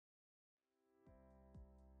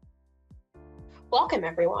Welcome,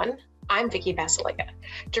 everyone. I'm Vicki Basiliga,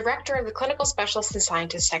 Director of the Clinical Specialists and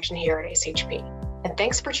Scientists section here at ASHP, and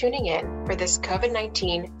thanks for tuning in for this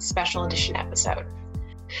COVID-19 special edition episode.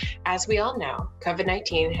 As we all know,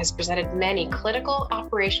 COVID-19 has presented many clinical,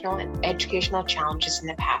 operational, and educational challenges in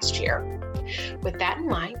the past year. With that in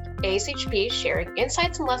mind, ASHP is sharing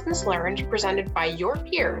insights and lessons learned presented by your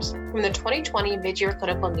peers from the 2020 mid-year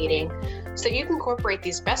clinical meeting so that you can incorporate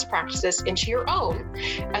these best practices into your own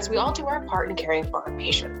as we all do our part in caring for our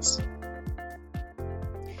patients.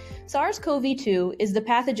 SARS-CoV-2 is the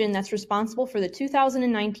pathogen that's responsible for the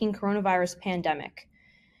 2019 coronavirus pandemic.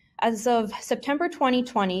 As of September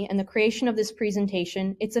 2020 and the creation of this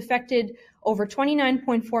presentation, it's affected over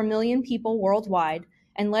 29.4 million people worldwide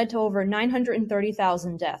and led to over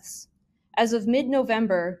 930,000 deaths. As of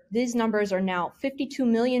mid-November, these numbers are now 52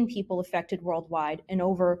 million people affected worldwide and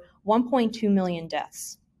over 1.2 million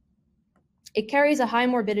deaths. It carries a high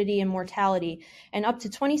morbidity and mortality, and up to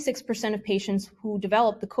 26% of patients who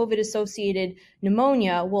develop the COVID-associated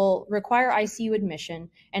pneumonia will require ICU admission,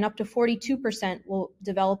 and up to 42% will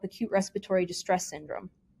develop acute respiratory distress syndrome.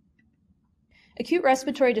 Acute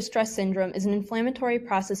respiratory distress syndrome is an inflammatory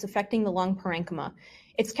process affecting the lung parenchyma.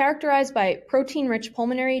 It's characterized by protein-rich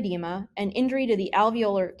pulmonary edema and injury to the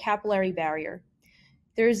alveolar capillary barrier.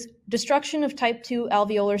 There's destruction of type 2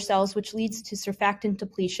 alveolar cells, which leads to surfactant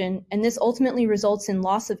depletion, and this ultimately results in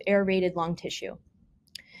loss of aerated lung tissue.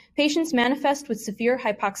 Patients manifest with severe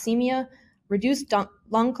hypoxemia, reduced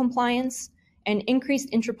lung compliance, and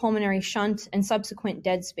increased intrapulmonary shunt and subsequent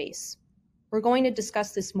dead space. We're going to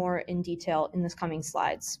discuss this more in detail in the coming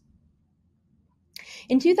slides.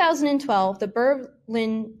 In 2012, the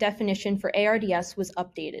Berlin definition for ARDS was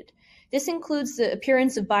updated. This includes the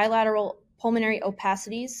appearance of bilateral pulmonary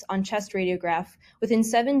opacities on chest radiograph within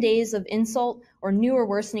 7 days of insult or new or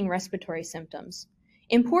worsening respiratory symptoms.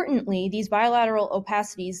 Importantly, these bilateral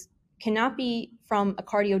opacities cannot be from a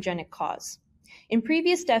cardiogenic cause. In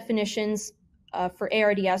previous definitions for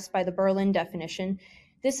ARDS by the Berlin definition,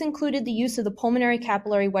 this included the use of the pulmonary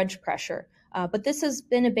capillary wedge pressure, but this has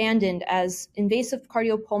been abandoned as invasive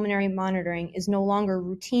cardiopulmonary monitoring is no longer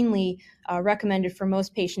routinely recommended for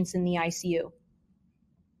most patients in the ICU.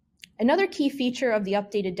 Another key feature of the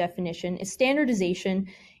updated definition is standardization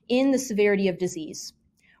in the severity of disease.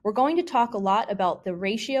 We're going to talk a lot about the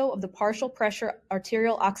ratio of the partial pressure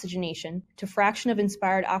arterial oxygenation to fraction of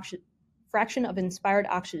inspired oxygen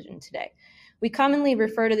today. We commonly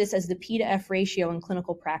refer to this as the P to F ratio in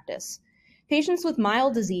clinical practice. Patients with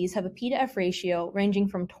mild disease have a P to F ratio ranging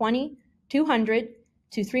from 20, 200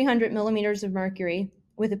 to 300 millimeters of mercury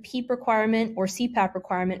with a PEEP requirement or CPAP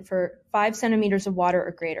requirement for 5 centimeters of water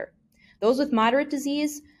or greater. Those with moderate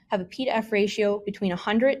disease have a P to F ratio between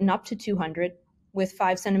 100 and up to 200 with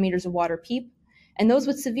 5 centimeters of water PEEP. And those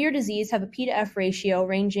with severe disease have a P to F ratio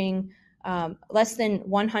ranging less than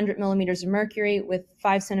 100 millimeters of mercury with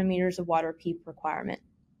 5 centimeters of water PEEP requirement.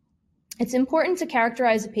 It's important to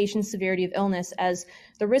characterize a patient's severity of illness as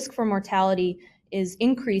the risk for mortality is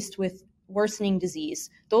increased with worsening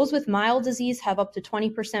disease. Those with mild disease have up to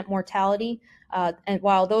 20% mortality, and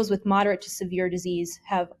while those with moderate to severe disease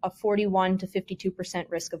have a 41 to 52%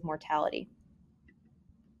 risk of mortality.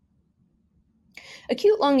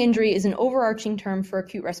 Acute lung injury is an overarching term for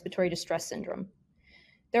acute respiratory distress syndrome.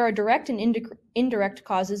 There are direct and indirect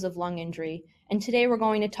causes of lung injury, and today we're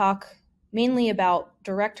going to talk mainly about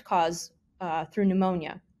direct cause through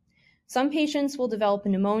pneumonia. Some patients will develop a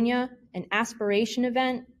pneumonia, an aspiration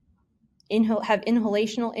event, have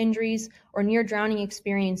inhalational injuries, or near drowning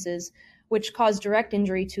experiences, which cause direct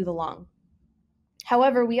injury to the lung.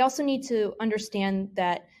 However, we also need to understand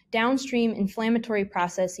that downstream inflammatory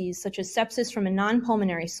processes such as sepsis from a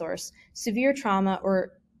non-pulmonary source, severe trauma,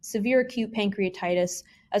 or severe acute pancreatitis,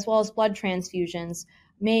 as well as blood transfusions,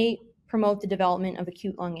 may promote the development of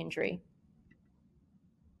acute lung injury.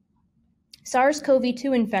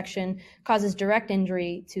 SARS-CoV-2 infection causes direct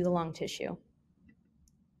injury to the lung tissue.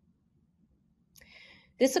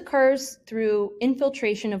 This occurs through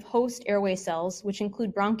infiltration of host airway cells, which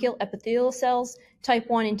include bronchial epithelial cells, type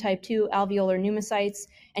 1 and type 2 alveolar pneumocytes,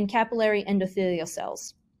 and capillary endothelial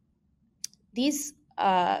cells. These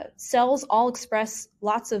cells all express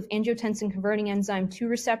lots of angiotensin-converting enzyme 2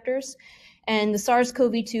 receptors, and the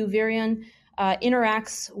SARS-CoV-2 virion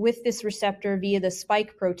interacts with this receptor via the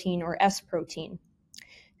spike protein or S protein.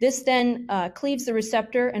 This then cleaves the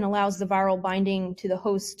receptor and allows the viral binding to the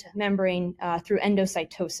host membrane through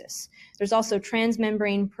endocytosis. There's also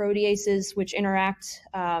transmembrane proteases which interact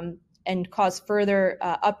and cause further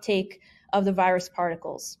uptake of the virus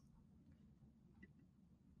particles.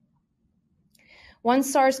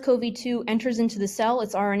 Once SARS-CoV-2 enters into the cell,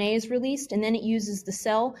 its RNA is released, and then it uses the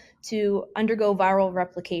cell to undergo viral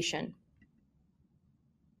replication.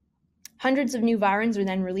 Hundreds of new virins are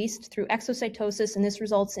then released through exocytosis, and this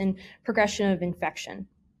results in progression of infection.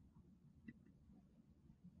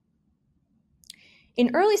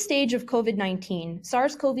 In early stage of COVID-19,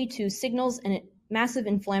 SARS-CoV-2 signals a massive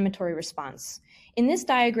inflammatory response. In this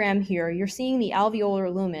diagram here, you're seeing the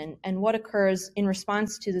alveolar lumen and what occurs in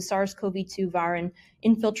response to the SARS-CoV-2 virin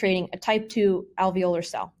infiltrating a type 2 alveolar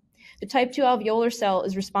cell. The type 2 alveolar cell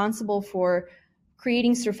is responsible for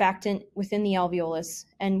creating surfactant within the alveolus,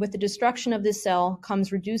 and with the destruction of this cell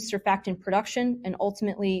comes reduced surfactant production, and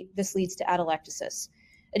ultimately this leads to atelectasis.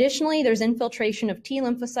 Additionally, there's infiltration of T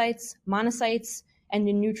lymphocytes, monocytes, and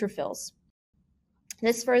neutrophils.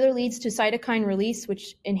 This further leads to cytokine release,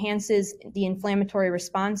 which enhances the inflammatory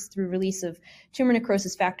response through release of tumor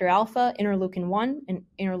necrosis factor alpha, interleukin-1, and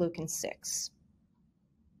interleukin-6.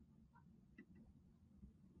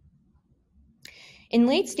 In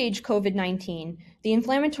late-stage COVID-19, the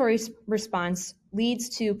inflammatory response leads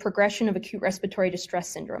to progression of acute respiratory distress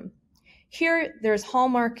syndrome. Here, there's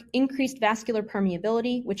hallmark increased vascular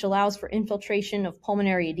permeability, which allows for infiltration of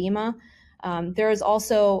pulmonary edema. There is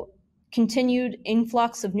also continued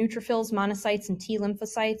influx of neutrophils, monocytes, and T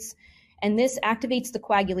lymphocytes, and this activates the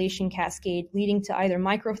coagulation cascade, leading to either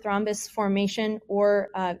microthrombus formation or,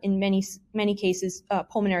 in many cases,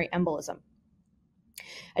 pulmonary embolism.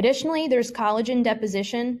 Additionally, there's collagen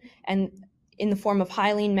deposition and in the form of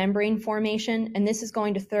hyaline membrane formation, and this is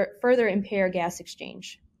going to further impair gas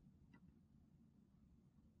exchange.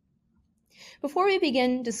 Before we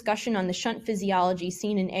begin discussion on the shunt physiology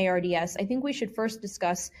seen in ARDS, I think we should first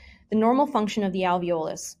discuss the normal function of the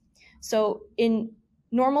alveolus. So in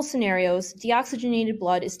normal scenarios, deoxygenated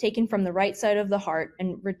blood is taken from the right side of the heart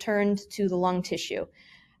and returned to the lung tissue.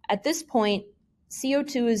 At this point,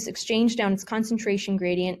 CO2 is exchanged down its concentration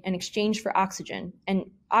gradient and exchanged for oxygen, and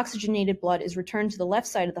oxygenated blood is returned to the left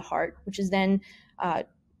side of the heart, which is then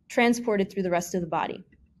transported through the rest of the body.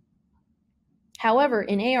 However,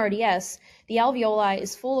 in ARDS, the alveoli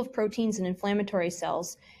is full of proteins and inflammatory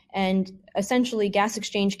cells, and essentially gas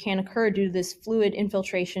exchange can't occur due to this fluid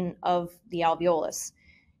infiltration of the alveolus.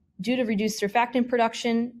 Due to reduced surfactant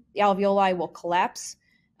production, the alveoli will collapse,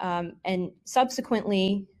 and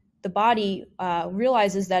subsequently the body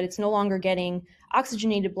realizes that it's no longer getting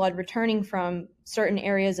oxygenated blood returning from certain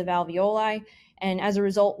areas of alveoli, and as a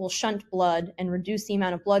result will shunt blood and reduce the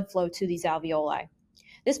amount of blood flow to these alveoli.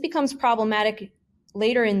 This becomes problematic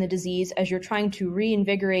later in the disease as you're trying to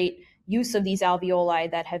reinvigorate use of these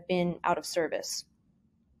alveoli that have been out of service.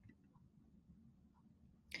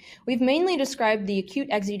 We've mainly described the acute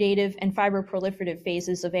exudative and fibroproliferative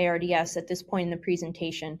phases of ARDS at this point in the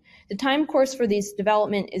presentation. The time course for this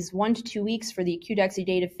development is 1 to 2 weeks for the acute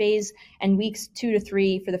exudative phase and weeks 2 to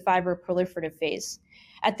 3 for the fibroproliferative phase.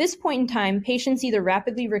 At this point in time, patients either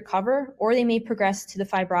rapidly recover or they may progress to the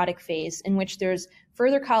fibrotic phase, in which there's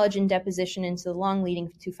further collagen deposition into the lung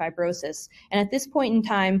leading to fibrosis. And at this point in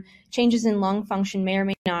time, changes in lung function may or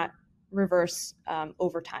may not reverse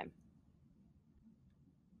over time.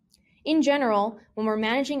 In general, when we're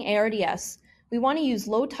managing ARDS, we want to use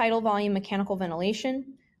low tidal volume mechanical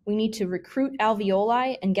ventilation. We need to recruit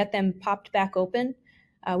alveoli and get them popped back open.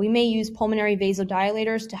 We may use pulmonary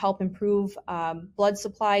vasodilators to help improve blood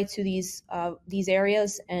supply to these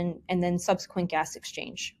areas and then subsequent gas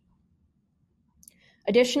exchange.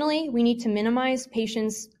 Additionally, we need to minimize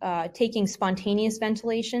patients taking spontaneous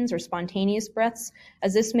ventilations or spontaneous breaths,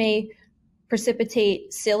 as this may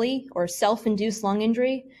precipitate CILI or self-induced lung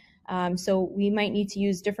injury. So we might need to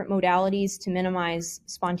use different modalities to minimize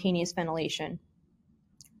spontaneous ventilation.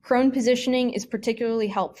 Prone positioning is particularly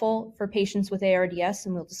helpful for patients with ARDS,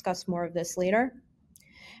 and we'll discuss more of this later.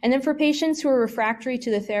 And then for patients who are refractory to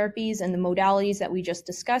the therapies and the modalities that we just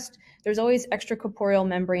discussed, there's always extracorporeal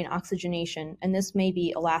membrane oxygenation, and this may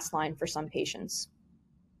be a last line for some patients.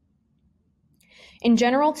 In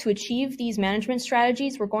general, to achieve these management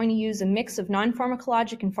strategies, we're going to use a mix of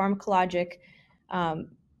non-pharmacologic and pharmacologic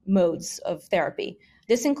modes of therapy.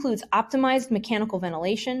 This includes optimized mechanical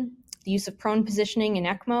ventilation, the use of prone positioning and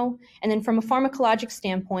ECMO, and then from a pharmacologic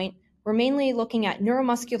standpoint, we're mainly looking at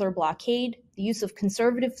neuromuscular blockade, the use of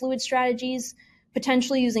conservative fluid strategies,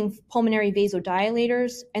 potentially using pulmonary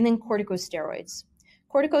vasodilators, and then corticosteroids.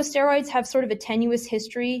 Corticosteroids have sort of a tenuous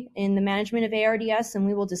history in the management of ARDS, and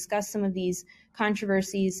we will discuss some of these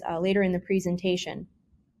controversies later in the presentation.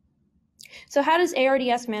 So how does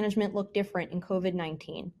ARDS management look different in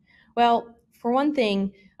COVID-19? Well, for one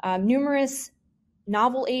thing, numerous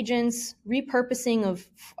novel agents, repurposing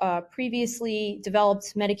of previously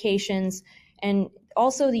developed medications, And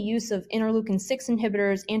also the use of interleukin-6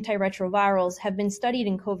 inhibitors, antiretrovirals have been studied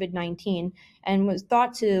in COVID-19 and was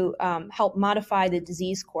thought to help modify the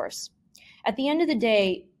disease course. At the end of the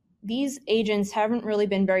day, these agents haven't really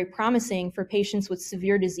been very promising for patients with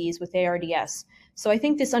severe disease with ARDS. So I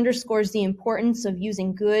think this underscores the importance of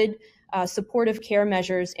using good supportive care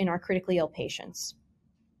measures in our critically ill patients.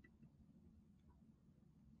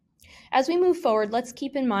 As we move forward, let's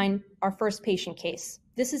keep in mind our first patient case.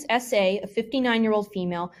 This is SA, a 59-year-old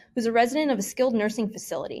female who's a resident of a skilled nursing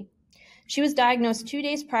facility. She was diagnosed 2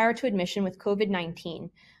 days prior to admission with COVID-19,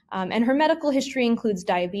 and her medical history includes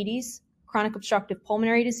diabetes, chronic obstructive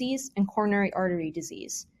pulmonary disease, and coronary artery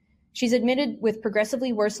disease. She's admitted with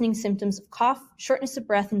progressively worsening symptoms of cough, shortness of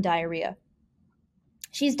breath, and diarrhea.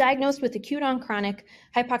 She's diagnosed with acute on chronic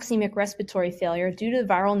hypoxemic respiratory failure due to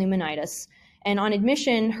viral pneumonitis. And on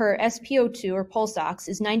admission, her SpO2 or pulse ox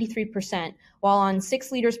is 93%, while on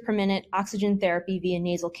 6 liters per minute oxygen therapy via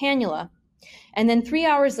nasal cannula. And then 3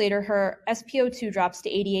 hours later, her SpO2 drops to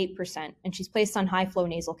 88%, and she's placed on high flow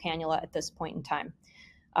nasal cannula at this point in time.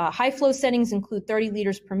 High flow settings include 30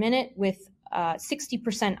 liters per minute with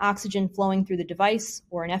 60% oxygen flowing through the device,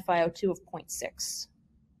 or an FiO2 of 0.6.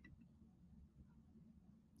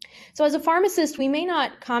 So as a pharmacist, we may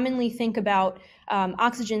not commonly think about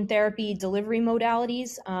oxygen therapy delivery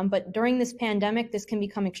modalities, but during this pandemic, this can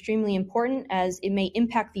become extremely important as it may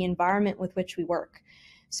impact the environment with which we work.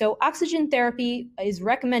 So oxygen therapy is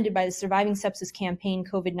recommended by the Surviving Sepsis Campaign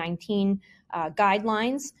COVID-19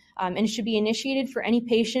 guidelines, and it should be initiated for any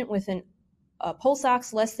patient with a pulse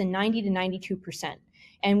ox less than 90 to 92%.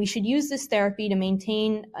 And we should use this therapy to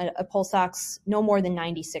maintain a pulse ox no more than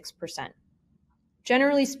 96%.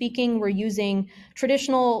 Generally speaking, we're using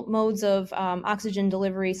traditional modes of oxygen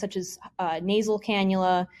delivery, such as nasal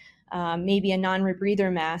cannula, maybe a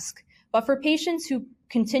non-rebreather mask. But for patients who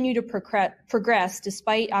continue to progress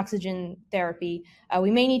despite oxygen therapy,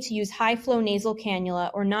 we may need to use high-flow nasal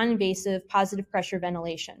cannula or non-invasive positive pressure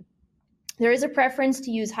ventilation. There is a preference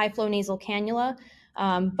to use high-flow nasal cannula,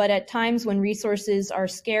 but at times when resources are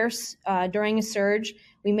scarce during a surge,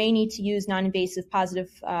 we may need to use non-invasive positive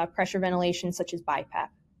pressure ventilation such as BiPAP.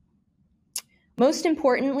 Most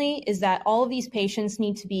importantly is that all of these patients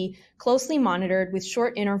need to be closely monitored with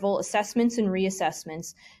short interval assessments and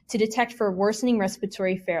reassessments to detect for worsening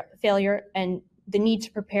respiratory failure and the need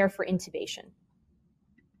to prepare for intubation.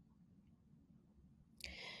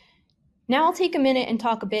 Now I'll take a minute and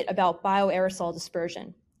talk a bit about bioaerosol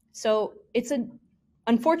dispersion. So it's an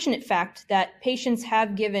unfortunate fact that patients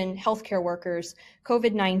have given healthcare workers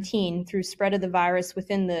COVID-19 through spread of the virus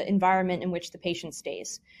within the environment in which the patient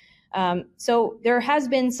stays. So there has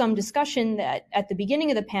been some discussion that at the beginning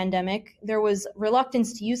of the pandemic, there was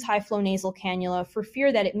reluctance to use high-flow nasal cannula for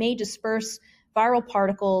fear that it may disperse viral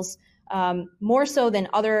particles more so than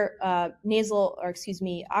other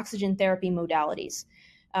oxygen therapy modalities.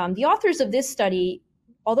 The authors of this study,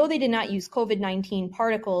 although they did not use COVID-19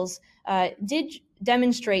 particles, did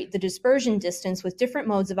demonstrate the dispersion distance with different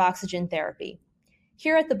modes of oxygen therapy.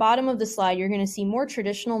 Here at the bottom of the slide, you're going to see more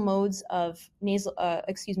traditional modes of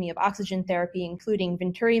oxygen therapy, including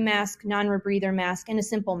Venturi mask, non-rebreather mask, and a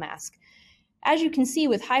simple mask. As you can see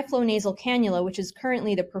with high-flow nasal cannula, which is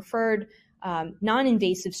currently the preferred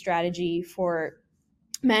non-invasive strategy for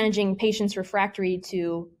managing patients refractory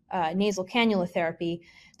to nasal cannula therapy,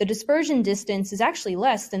 the dispersion distance is actually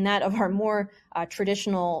less than that of our more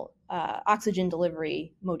traditional oxygen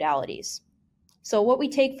delivery modalities. So what we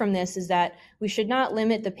take from this is that we should not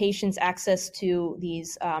limit the patient's access to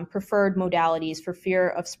these preferred modalities for fear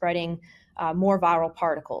of spreading more viral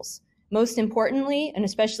particles. Most importantly, and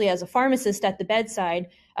especially as a pharmacist at the bedside,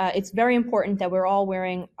 it's very important that we're all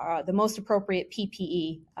wearing the most appropriate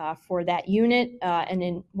PPE for that unit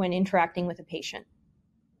and when interacting with a patient.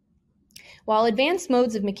 While advanced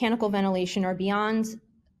modes of mechanical ventilation are beyond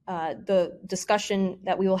the discussion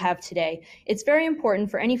that we will have today, it's very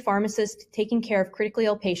important for any pharmacist taking care of critically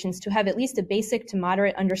ill patients to have at least a basic to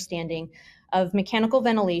moderate understanding of mechanical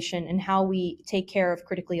ventilation and how we take care of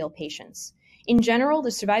critically ill patients. In general,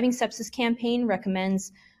 the Surviving Sepsis Campaign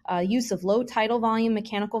recommends use of low tidal volume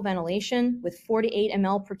mechanical ventilation with 4 to 8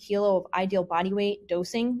 ml per kilo of ideal body weight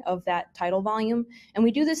dosing of that tidal volume. And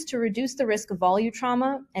we do this to reduce the risk of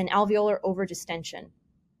volutrauma and alveolar overdistension.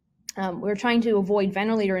 We're trying to avoid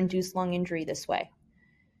ventilator-induced lung injury this way.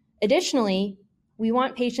 Additionally, we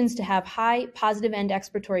want patients to have high positive end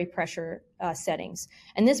expiratory pressure settings,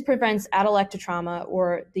 and this prevents atelectotrauma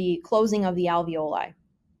or the closing of the alveoli.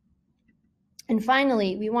 And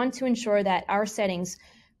finally, we want to ensure that our settings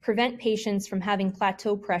prevent patients from having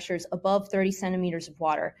plateau pressures above 30 centimeters of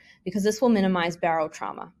water, because this will minimize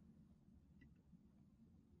barotrauma.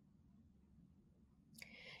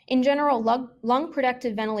 In general, lung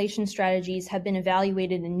protective ventilation strategies have been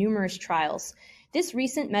evaluated in numerous trials. This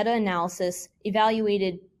recent meta-analysis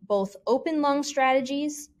evaluated both open lung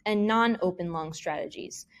strategies and non-open lung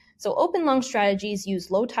strategies. So open lung strategies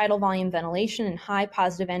use low tidal volume ventilation and high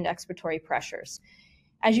positive end expiratory pressures.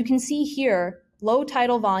 As you can see here, low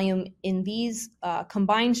tidal volume in these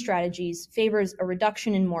combined strategies favors a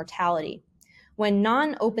reduction in mortality. When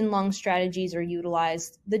non-open lung strategies are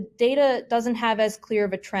utilized, the data doesn't have as clear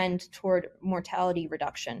of a trend toward mortality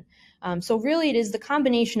reduction. So really it is the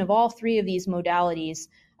combination of all three of these modalities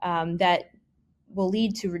that will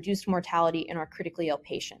lead to reduced mortality in our critically ill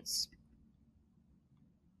patients.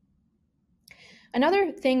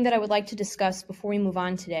 Another thing that I would like to discuss before we move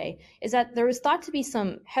on today is that there is thought to be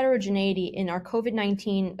some heterogeneity in our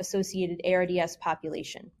COVID-19 associated ARDS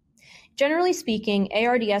population. Generally speaking,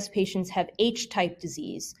 ARDS patients have H-type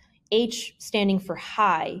disease, H standing for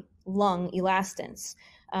high lung elastance.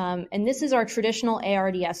 And this is our traditional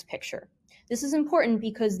ARDS picture. This is important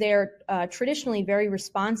because they're traditionally very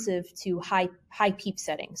responsive to high PEEP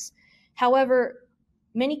settings. However,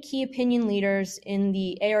 many key opinion leaders in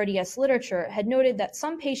the ARDS literature had noted that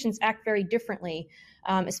some patients act very differently,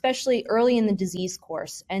 especially early in the disease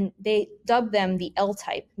course, and they dubbed them the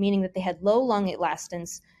L-type, meaning that they had low lung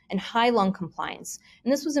elastance and high lung compliance.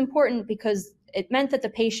 And this was important because it meant that the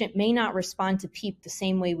patient may not respond to PEEP the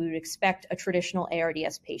same way we would expect a traditional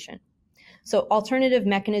ARDS patient. So alternative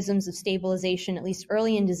mechanisms of stabilization, at least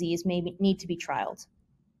early in disease, may need to be trialed.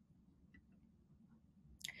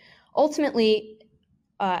 Ultimately,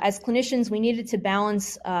 as clinicians, we needed to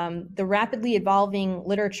balance the rapidly evolving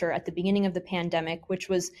literature at the beginning of the pandemic, which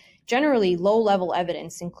was generally low-level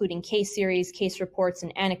evidence, including case series, case reports,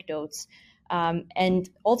 and anecdotes. And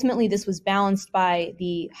ultimately, this was balanced by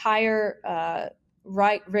the higher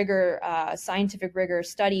scientific rigor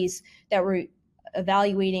studies that were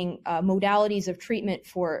evaluating modalities of treatment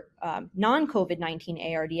for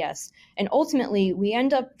non-COVID-19 ARDS. And ultimately, we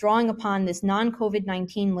end up drawing upon this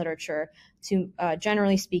non-COVID-19 literature to,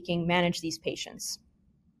 generally speaking, manage these patients.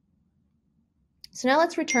 So now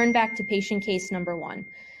let's return back to patient case number 1.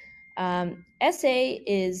 SA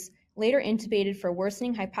is later intubated for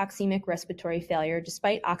worsening hypoxemic respiratory failure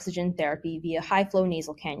despite oxygen therapy via high-flow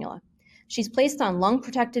nasal cannula. She's placed on lung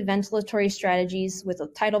protective ventilatory strategies with a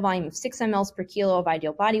tidal volume of 6 mLs per kilo of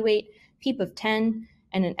ideal body weight, PEEP of 10,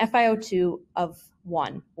 and an FiO2 of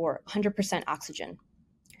 1, or 100% oxygen.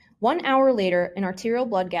 1 hour later, an arterial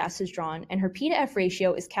blood gas is drawn, and her P to F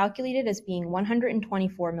ratio is calculated as being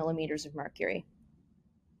 124 millimeters of mercury.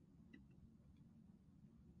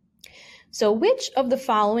 So which of the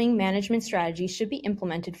following management strategies should be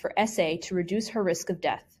implemented for SA to reduce her risk of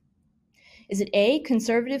death? Is it A,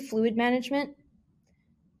 conservative fluid management,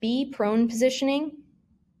 B, prone positioning,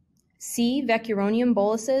 C, vecuronium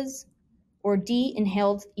boluses, or D,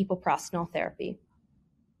 inhaled epoprostenol therapy?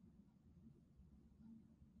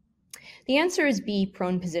 The answer is B,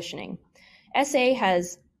 prone positioning. SA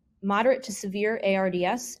has moderate to severe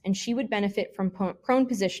ARDS, and she would benefit from prone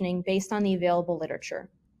positioning based on the available literature.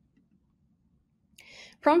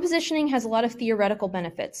 Prone positioning has a lot of theoretical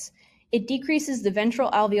benefits. It decreases the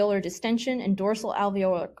ventral alveolar distension and dorsal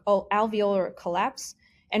alveolar collapse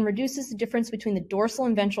and reduces the difference between the dorsal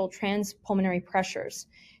and ventral transpulmonary pressures.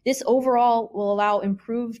 This overall will allow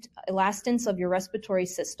improved elastance of your respiratory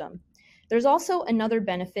system. There's also another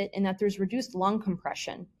benefit in that there's reduced lung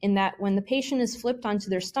compression, in that when the patient is flipped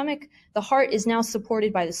onto their stomach, the heart is now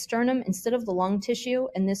supported by the sternum instead of the lung tissue,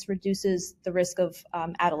 and this reduces the risk of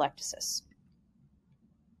atelectasis.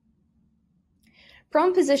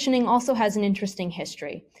 Prone positioning also has an interesting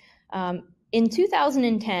history. In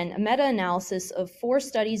 2010, a meta-analysis of 4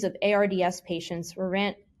 studies of ARDS patients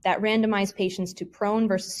that randomized patients to prone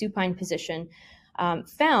versus supine position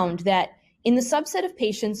found that in the subset of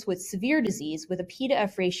patients with severe disease with a P to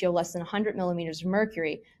F ratio less than 100 millimeters of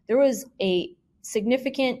mercury, there was a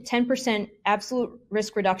significant 10% absolute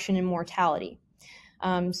risk reduction in mortality.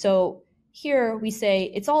 So here we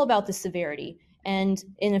say it's all about the severity. And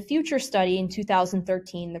in a future study in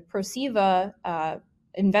 2013, the PROCEVA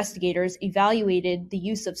investigators evaluated the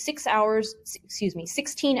use of 16 hours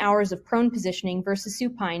of prone positioning versus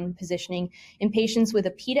supine positioning in patients with a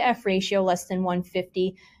P to F ratio less than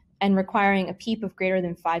 150 and requiring a PEEP of greater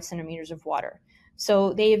than 5 centimeters of water.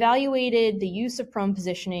 So they evaluated the use of prone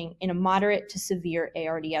positioning in a moderate to severe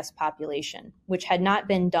ARDS population, which had not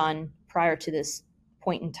been done prior to this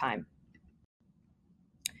point in time.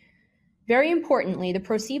 Very importantly, the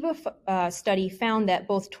PROSEBA study found that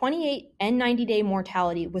both 28 and 90-day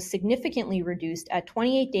mortality was significantly reduced at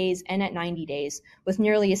 28 days and at 90 days, with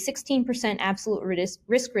nearly a 16% absolute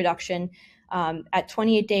risk reduction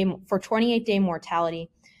for 28-day mortality.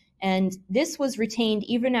 And this was retained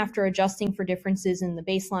even after adjusting for differences in the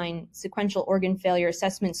baseline sequential organ failure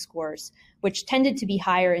assessment scores, which tended to be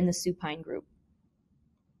higher in the supine group.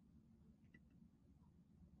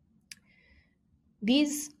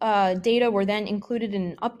 These data were then included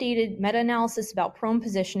in an updated meta-analysis about prone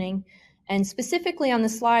positioning. And specifically on the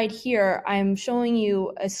slide here, I'm showing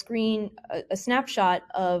you a snapshot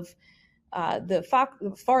of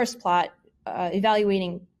the forest plot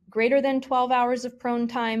evaluating greater than 12 hours of prone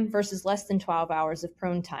time versus less than 12 hours of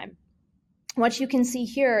prone time. What you can see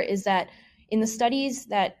here is that in the studies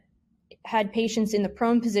that had patients in the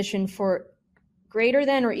prone position for greater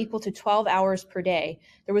than or equal to 12 hours per day,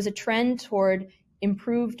 there was a trend toward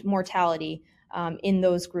improved mortality in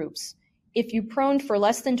those groups. If you proned for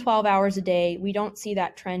less than 12 hours a day, we don't see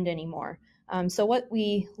that trend anymore. So what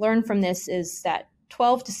we learned from this is that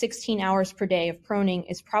 12 to 16 hours per day of proning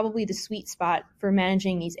is probably the sweet spot for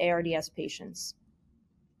managing these ARDS patients.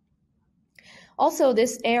 Also,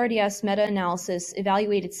 this ARDS meta-analysis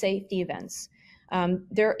evaluated safety events.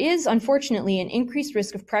 There is, unfortunately, an increased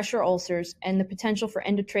risk of pressure ulcers and the potential for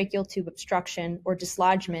endotracheal tube obstruction or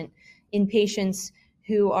dislodgement in patients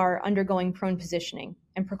who are undergoing prone positioning,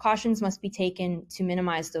 and precautions must be taken to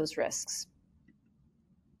minimize those risks.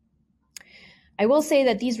 I will say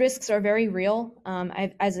that these risks are very real.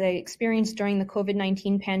 As I experienced during the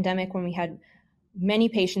COVID-19 pandemic when we had many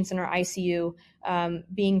patients in our ICU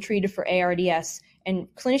being treated for ARDS, and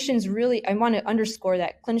clinicians really, I want to underscore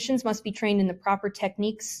that clinicians must be trained in the proper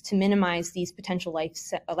techniques to minimize these potential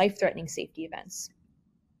life-threatening safety events.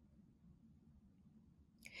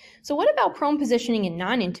 So what about prone positioning in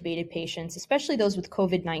non-intubated patients, especially those with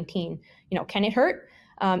COVID-19? Can it hurt?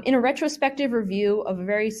 In a retrospective review of a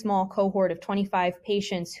very small cohort of 25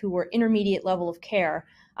 patients who were intermediate level of care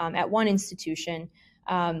at one institution,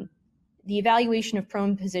 the evaluation of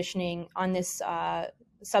prone positioning on this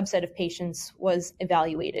subset of patients was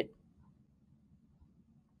evaluated.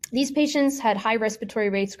 These patients had high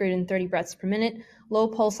respiratory rates greater than 30 breaths per minute, low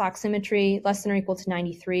pulse oximetry, less than or equal to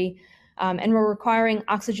 93, and were requiring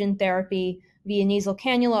oxygen therapy via nasal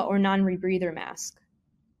cannula or non-rebreather mask.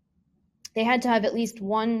 They had to have at least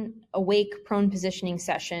one awake prone positioning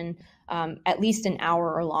session, at least an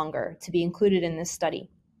hour or longer, to be included in this study.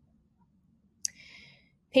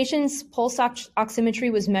 Patients' pulse oximetry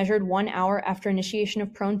was measured 1 hour after initiation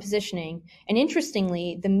of prone positioning, and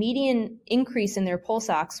interestingly, the median increase in their pulse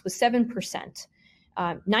ox was 7%.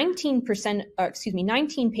 19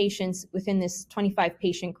 patients within this 25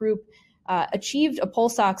 patient group achieved a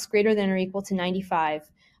pulse ox greater than or equal to 95,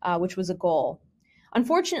 which was a goal.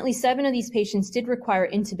 Unfortunately, 7 of these patients did require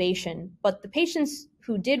intubation, but the patients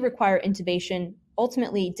who did require intubation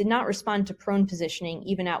ultimately did not respond to prone positioning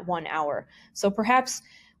even at 1 hour. So perhaps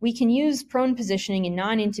we can use prone positioning in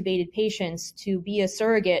non-intubated patients to be a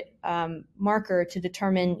surrogate marker to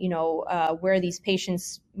determine, where these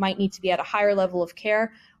patients might need to be at a higher level of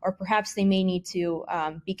care, or perhaps they may need to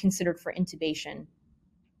be considered for intubation.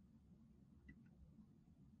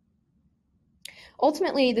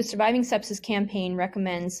 Ultimately, the Surviving Sepsis Campaign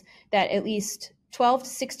recommends that at least 12 to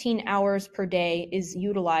 16 hours per day is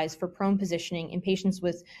utilized for prone positioning in patients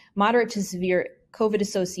with moderate to severe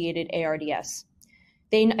COVID-associated ARDS.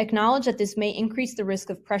 They acknowledge that this may increase the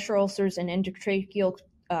risk of pressure ulcers and endotracheal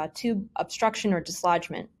tube obstruction or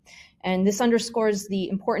dislodgement. And this underscores the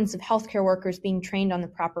importance of healthcare workers being trained on the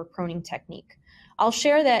proper proning technique. I'll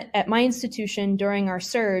share that at my institution during our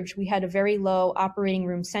surge, we had a very low operating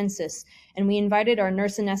room census, and we invited our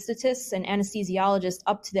nurse anesthetists and anesthesiologists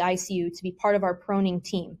up to the ICU to be part of our proning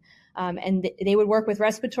team. And they would work with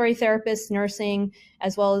respiratory therapists, nursing,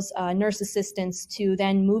 as well as nurse assistants to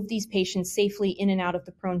then move these patients safely in and out of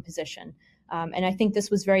the prone position. And I think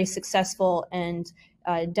this was very successful and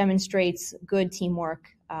demonstrates good teamwork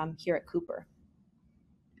here at Cooper.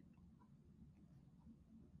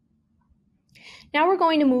 Now we're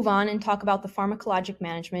going to move on and talk about the pharmacologic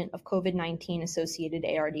management of COVID-19 associated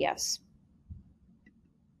ARDS.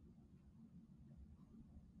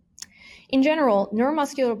 In general,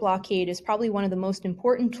 neuromuscular blockade is probably one of the most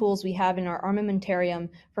important tools we have in our armamentarium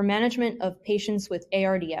for management of patients with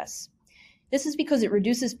ARDS. This is because it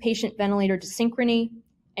reduces patient ventilator desynchrony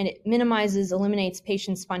and it eliminates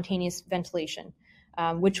patient spontaneous ventilation,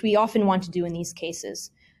 which we often want to do in these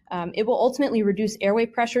cases. It will ultimately reduce airway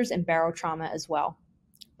pressures and barotrauma as well.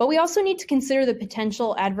 But we also need to consider the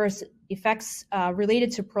potential adverse effects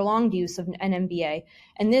related to prolonged use of NMBA,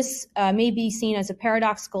 and this may be seen as a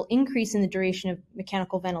paradoxical increase in the duration of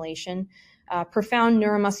mechanical ventilation, profound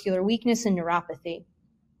neuromuscular weakness, and neuropathy.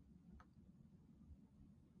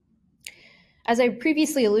 As I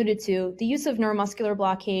previously alluded to, the use of neuromuscular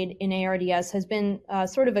blockade in ARDS has been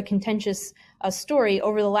sort of a contentious story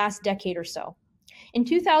over the last decade or so. In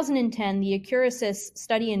 2010, the Accurasis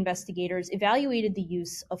study investigators evaluated the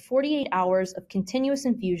use of 48 hours of continuous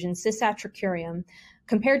infusion cisatracurium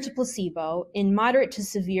compared to placebo in moderate to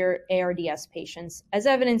severe ARDS patients, as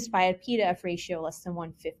evidenced by a P/F ratio less than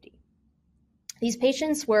 150. These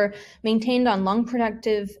patients were maintained on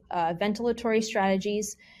lung-protective ventilatory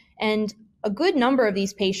strategies, and a good number of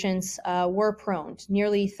these patients were proned,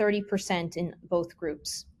 nearly 30% in both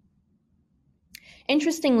groups.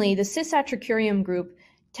 Interestingly, the cisatracurium group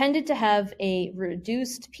tended to have a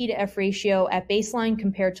reduced P/F ratio at baseline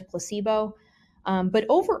compared to placebo, but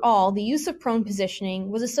overall, the use of prone positioning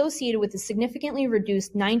was associated with a significantly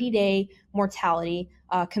reduced 90-day mortality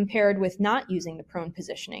compared with not using the prone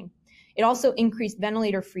positioning. It also increased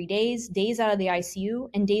ventilator-free days, days out of the ICU,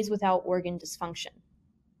 and days without organ dysfunction.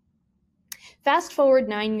 Fast forward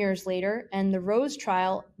 9 years later, and the ROSE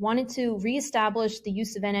trial wanted to reestablish the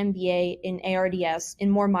use of NMBA in ARDS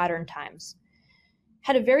in more modern times.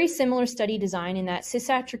 Had a very similar study design in that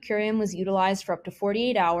cisatracurium was utilized for up to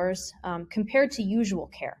 48 hours compared to usual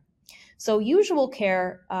care. So usual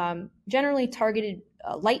care generally targeted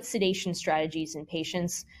light sedation strategies in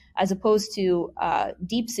patients as opposed to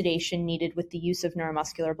deep sedation needed with the use of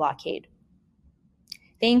neuromuscular blockade.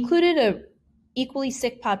 They included a equally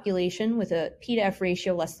sick population with a P/F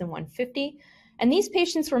ratio less than 150, and these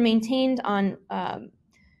patients were maintained on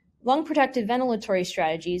lung protective ventilatory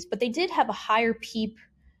strategies, but they did have a higher PEEP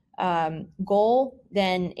goal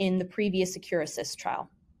than in the previous Accurasis trial.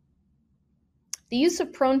 The use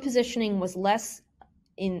of prone positioning was less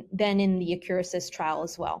than in the Accurasis trial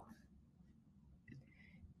as well.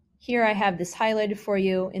 Here I have this highlighted for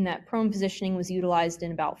you in that prone positioning was utilized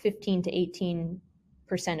in about 15 to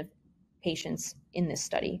 18% of patients in this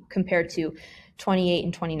study, compared to 28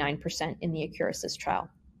 and 29% in the Accurasis trial.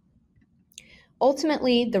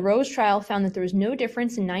 Ultimately, the ROSE trial found that there was no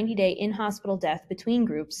difference in 90-day in-hospital death between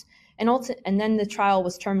groups, and then the trial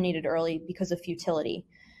was terminated early because of futility.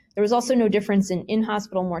 There was also no difference in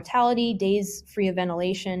in-hospital mortality, days free of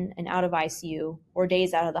ventilation and out of ICU, or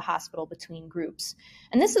days out of the hospital between groups.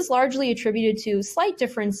 And this is largely attributed to slight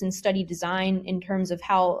difference in study design in terms of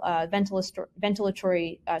how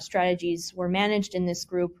ventilatory strategies were managed in this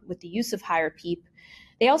group with the use of higher PEEP.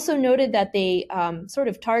 They also noted that they sort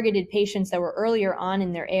of targeted patients that were earlier on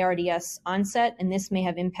in their ARDS onset, and this may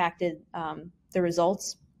have impacted the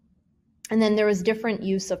results. And then there was different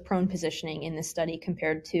use of prone positioning in this study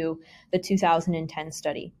compared to the 2010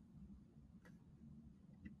 study.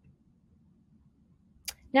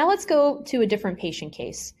 Now let's go to a different patient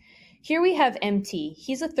case. Here we have MT.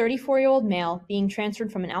 He's a 34-year-old male being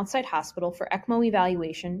transferred from an outside hospital for ECMO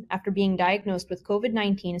evaluation after being diagnosed with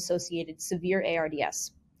COVID-19 associated severe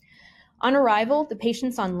ARDS. On arrival, the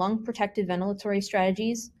patient's on lung protective ventilatory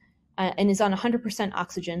strategies and is on 100%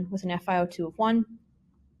 oxygen with an FiO2 of 1.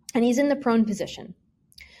 And he's in the prone position.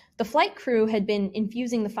 The flight crew had been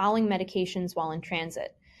infusing the following medications while in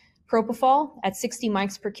transit: propofol at 60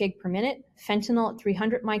 mics per kg per minute, fentanyl at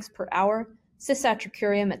 300 mics per hour,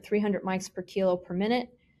 cisatracurium at 300 mics per kilo per minute,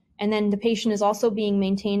 and then the patient is also being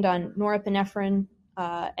maintained on norepinephrine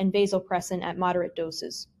and vasopressin at moderate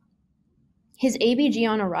doses. His ABG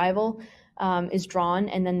on arrival is drawn,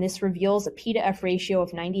 and then this reveals a P/F ratio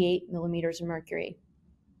of 98 millimeters of mercury.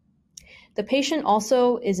 The patient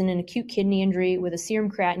also is in an acute kidney injury with a serum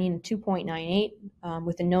creatinine of 2.98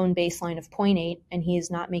 with a known baseline of 0.8, and he is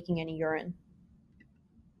not making any urine.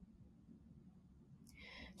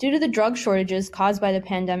 Due to the drug shortages caused by the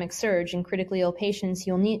pandemic surge in critically ill patients,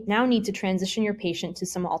 you'll now need to transition your patient to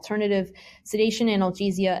some alternative sedation,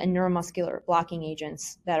 analgesia, and neuromuscular blocking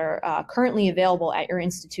agents that are currently available at your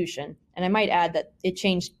institution. And I might add that it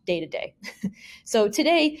changed day to day. So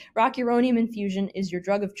today, rocuronium infusion is your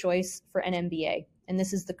drug of choice for NMBA, and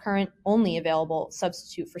this is the current only available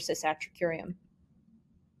substitute for cisatracurium.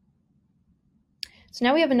 So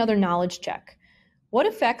now we have another knowledge check. What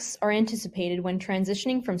effects are anticipated when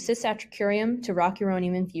transitioning from cisatracurium to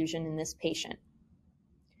rocuronium infusion in this patient?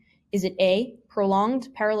 Is it A, prolonged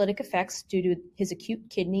paralytic effects due to his acute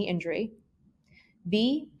kidney injury?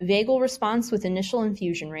 B, vagal response with initial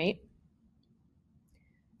infusion rate?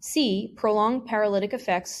 C, prolonged paralytic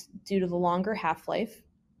effects due to the longer half-life?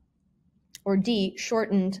 Or D,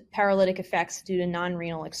 shortened paralytic effects due to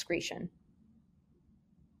non-renal excretion?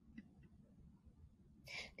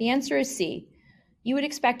 The answer is C. You would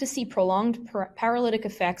expect to see prolonged paralytic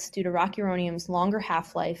effects due to rocuronium's longer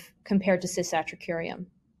half-life compared to cisatracurium.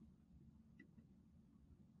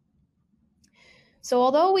 So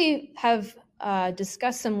although we have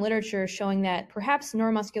discussed some literature showing that perhaps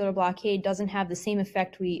neuromuscular blockade doesn't have the same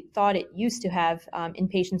effect we thought it used to have in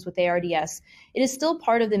patients with ARDS, it is still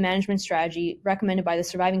part of the management strategy recommended by the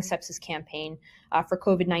Surviving Sepsis Campaign for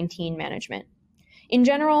COVID-19 management. In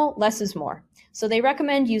general, less is more. So they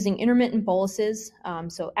recommend using intermittent boluses,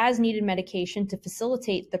 so as-needed medication to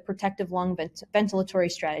facilitate the protective lung ventilatory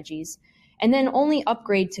strategies, and then only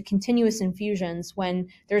upgrade to continuous infusions when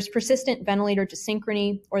there's persistent ventilator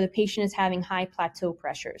desynchrony or the patient is having high plateau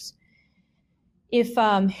pressures. If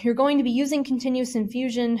you're going to be using continuous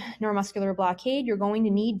infusion neuromuscular blockade, you're going to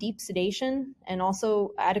need deep sedation and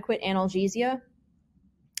also adequate analgesia.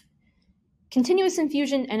 Continuous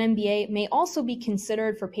infusion NMBA may also be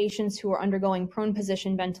considered for patients who are undergoing prone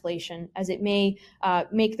position ventilation, as it may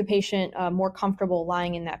make the patient more comfortable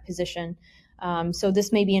lying in that position. So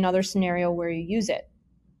this may be another scenario where you use it.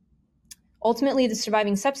 Ultimately, the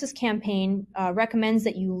Surviving Sepsis Campaign recommends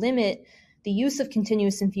that you limit the use of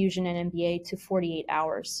continuous infusion NMBA to 48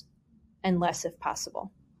 hours and less if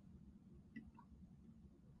possible.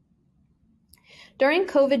 During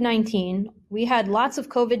COVID-19, we had lots of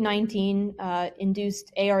COVID-19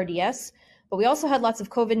 induced ARDS, but we also had lots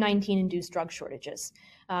of COVID-19 induced drug shortages.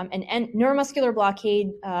 And neuromuscular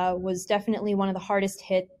blockade was definitely one of the hardest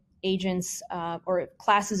hit agents or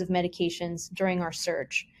classes of medications during our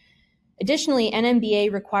surge. Additionally,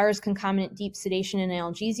 NMBA requires concomitant deep sedation and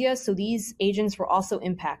analgesia, so these agents were also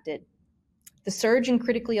impacted. The surge in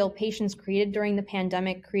critically ill patients created during the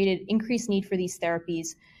pandemic created increased need for these therapies.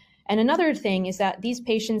 And another thing is that these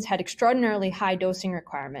patients had extraordinarily high dosing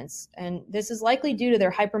requirements, and this is likely due to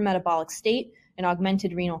their hypermetabolic state and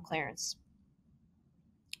augmented renal clearance.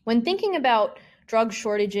 When thinking about drug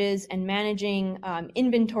shortages and managing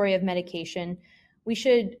inventory of medication, we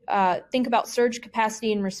should think about surge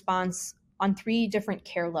capacity and response on 3 different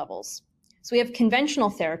care levels. So we have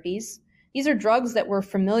conventional therapies. These are drugs that we're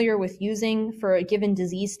familiar with using for a given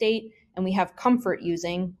disease state, and we have comfort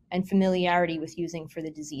using and familiarity with using for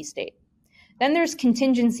the disease state. Then there's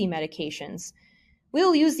contingency medications.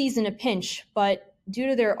 We'll use these in a pinch, but due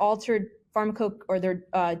to their altered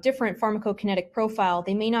their different pharmacokinetic profile,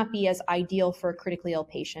 they may not be as ideal for a critically ill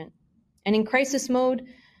patient. And in crisis mode,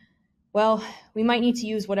 well, we might need to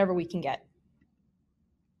use whatever we can get.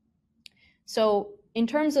 So in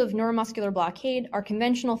terms of neuromuscular blockade, our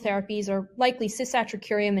conventional therapies are likely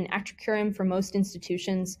cisatracurium and atracurium for most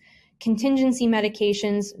institutions, contingency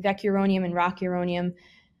medications, vecuronium and rocuronium.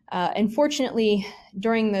 Unfortunately,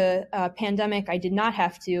 during the pandemic, I did not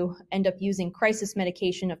have to end up using crisis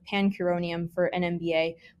medication of pancuronium for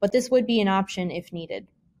NMBA, but this would be an option if needed.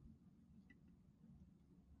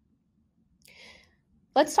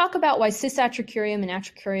 Let's talk about why cisatracurium and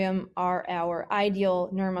atracurium are our ideal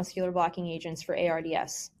neuromuscular blocking agents for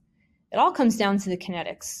ARDS. It all comes down to the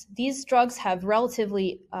kinetics. These drugs have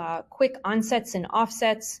relatively quick onsets and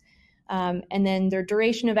offsets, and then their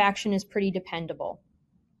duration of action is pretty dependable.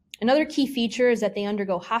 Another key feature is that they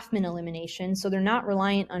undergo Hoffman elimination, so they're not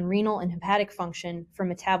reliant on renal and hepatic function for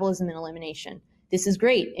metabolism and elimination. This is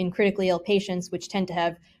great in critically ill patients, which tend to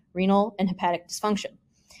have renal and hepatic dysfunction.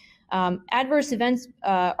 Adverse events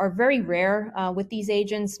are very rare with these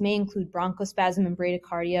agents, may include bronchospasm and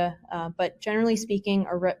bradycardia, but generally speaking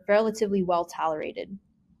are relatively well tolerated.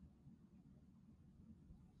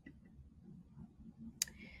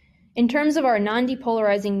 In terms of our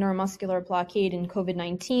non-depolarizing neuromuscular blockade in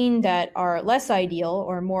COVID-19 that are less ideal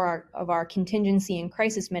or more of our contingency and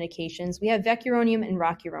crisis medications, we have vecuronium and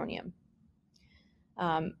rocuronium,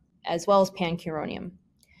 as well as pancuronium.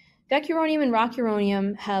 Vecuronium and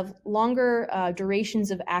rocuronium have longer durations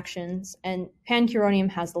of actions, and pancuronium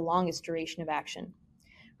has the longest duration of action.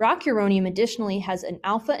 Rocuronium additionally has an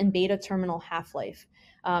alpha and beta terminal half-life.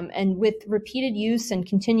 And with repeated use and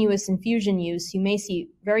continuous infusion use, you may see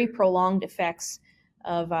very prolonged effects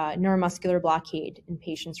of neuromuscular blockade in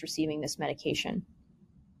patients receiving this medication.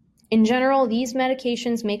 In general, these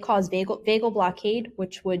medications may cause vagal blockade,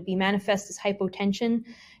 which would be manifest as hypotension,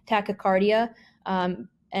 tachycardia,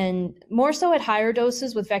 and more so at higher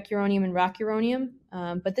doses with vecuronium and rocuronium,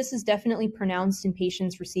 but this is definitely pronounced in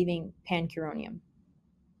patients receiving pancuronium.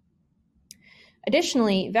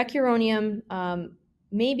 Additionally, vecuronium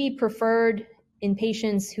may be preferred in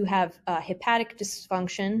patients who have hepatic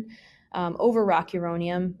dysfunction over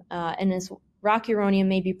rocuronium, and as rocuronium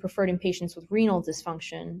may be preferred in patients with renal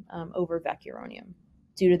dysfunction over vecuronium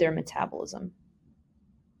due to their metabolism.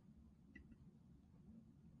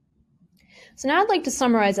 So now I'd like to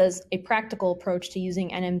summarize as a practical approach to using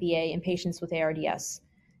NMBA in patients with ARDS.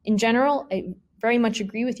 In general, I very much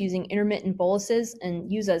agree with using intermittent boluses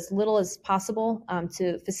and use as little as possible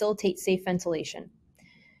to facilitate safe ventilation.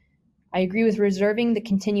 I agree with reserving the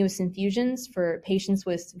continuous infusions for patients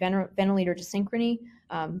with ventilator dysynchrony,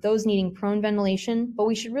 those needing prone ventilation, but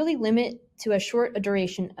we should really limit to as short a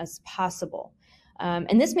duration as possible.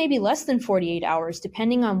 And this may be less than 48 hours,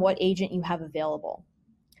 depending on what agent you have available.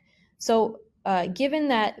 So given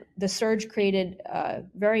that the surge created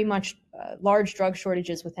very much large drug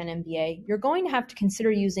shortages with NMBA, you're going to have to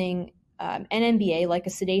consider using NMBA like a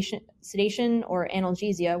sedation or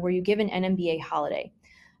analgesia where you give an NMBA holiday,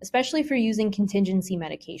 especially for using contingency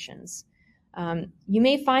medications. You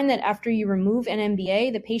may find that after you remove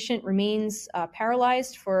NMBA, the patient remains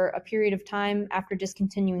paralyzed for a period of time after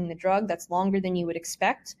discontinuing the drug that's longer than you would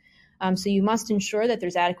expect. So you must ensure that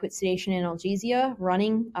there's adequate sedation and analgesia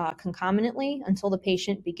running concomitantly until the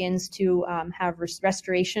patient begins to have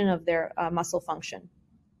restoration of their muscle function.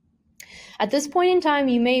 At this point in time,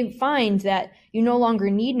 you may find that you no longer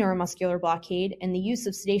need neuromuscular blockade, and the use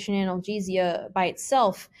of sedation and analgesia by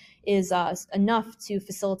itself is enough to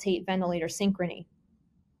facilitate ventilator synchrony.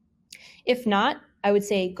 If not, I would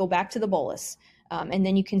say go back to the bolus, and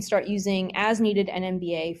then you can start using as-needed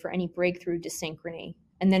NMBA for any breakthrough dysynchrony,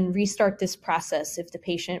 and then restart this process if the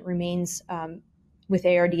patient remains with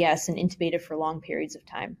ARDS and intubated for long periods of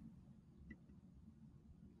time.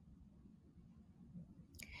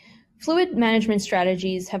 Fluid management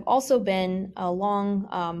strategies have also been a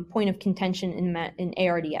long point of contention in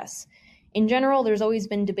ARDS. In general, there's always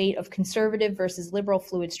been debate of conservative versus liberal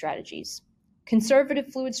fluid strategies. Conservative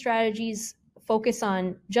fluid strategies focus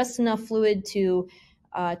on just enough fluid to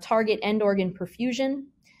target end organ perfusion.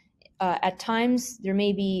 At times, there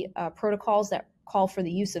may be protocols that call for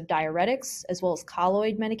the use of diuretics as well as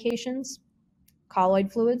colloid medications,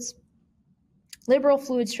 colloid fluids. Liberal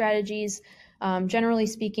fluid strategies, generally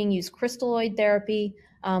speaking, use crystalloid therapy,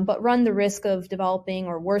 but run the risk of developing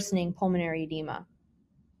or worsening pulmonary edema.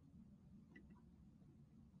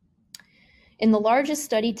 In the largest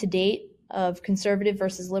study to date of conservative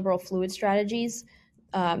versus liberal fluid strategies,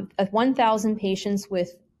 of 1,000 patients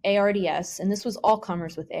with ARDS, and this was all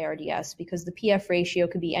comers with ARDS because the PF ratio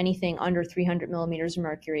could be anything under 300 millimeters of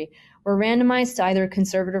mercury, were randomized to either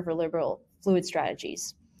conservative or liberal fluid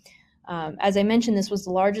strategies. As I mentioned, this was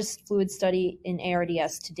the largest fluid study in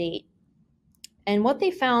ARDS to date. And what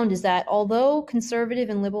they found is that although conservative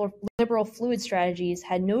and liberal fluid strategies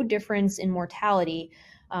had no difference in mortality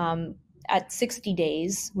at 60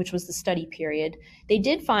 days, which was the study period, they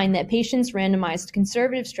did find that patients randomized to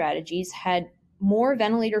conservative strategies had more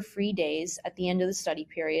ventilator-free days at the end of the study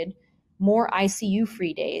period, more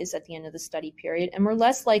ICU-free days at the end of the study period, and were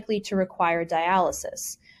less likely to require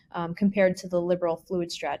dialysis compared to the liberal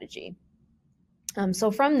fluid strategy.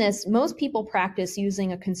 So from this, most people practice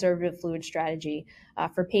using a conservative fluid strategy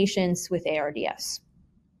for patients with ARDS.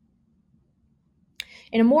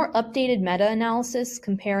 In a more updated meta-analysis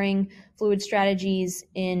comparing fluid strategies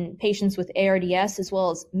in patients with ARDS as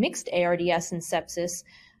well as mixed ARDS and sepsis,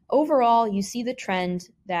 overall you see the trend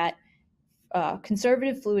that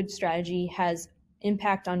conservative fluid strategy has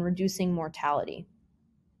impact on reducing mortality.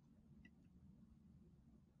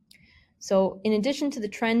 So in addition to the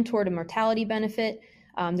trend toward a mortality benefit,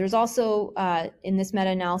 there's also, in this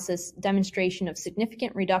meta-analysis, demonstration of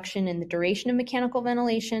significant reduction in the duration of mechanical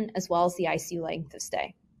ventilation as well as the ICU length of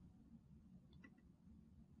stay.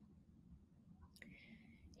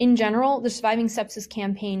 In general, the Surviving Sepsis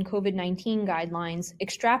Campaign COVID-19 guidelines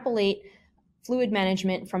extrapolate fluid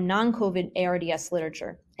management from non-COVID ARDS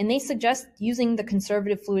literature, and they suggest using the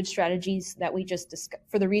conservative fluid strategies that we just discussed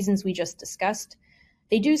for the reasons we just discussed.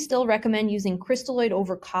 They do still recommend using crystalloid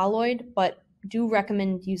over colloid, but do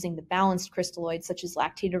recommend using the balanced crystalloids such as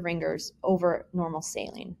lactated ringers over normal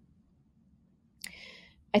saline.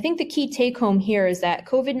 I think the key take home here is that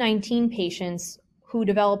COVID-19 patients who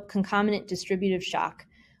develop concomitant distributive shock,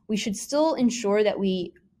 we should still ensure that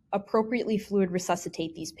we appropriately fluid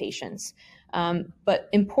resuscitate these patients. But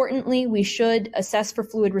importantly, we should assess for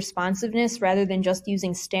fluid responsiveness rather than just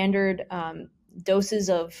using standard doses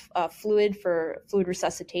of fluid for fluid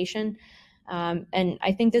resuscitation. And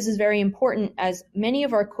I think this is very important as many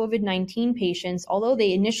of our COVID-19 patients, although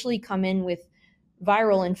they initially come in with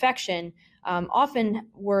viral infection, often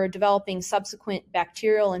were developing subsequent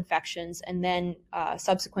bacterial infections and then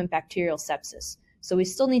subsequent bacterial sepsis. So we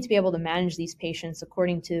still need to be able to manage these patients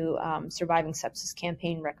according to Surviving Sepsis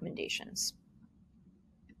Campaign recommendations.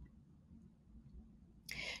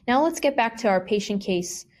 Now let's get back to our patient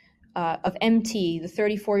case of MT, the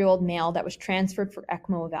 34-year-old male that was transferred for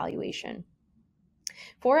ECMO evaluation.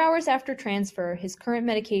 4 hours after transfer, his current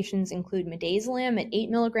medications include midazolam at 8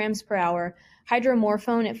 milligrams per hour,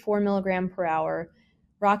 hydromorphone at 4 milligram per hour,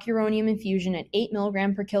 rocuronium infusion at 8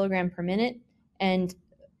 milligram per kilogram per minute, and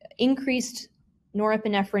increased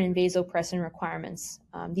norepinephrine and vasopressin requirements.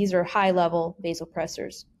 These are high-level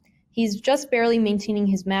vasopressors. He's just barely maintaining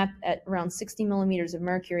his MAP at around 60 millimeters of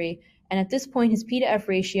mercury, and at this point, his P to F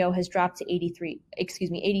ratio has dropped to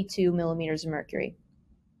 82 millimeters of mercury.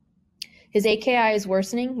 His AKI is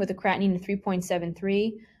worsening with a creatinine of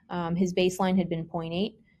 3.73. His baseline had been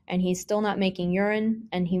 0.8, and he's still not making urine,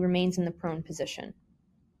 and he remains in the prone position.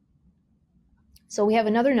 So we have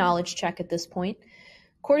another knowledge check at this point.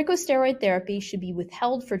 Corticosteroid therapy should be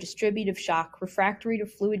withheld for distributive shock, refractory to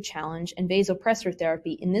fluid challenge, and vasopressor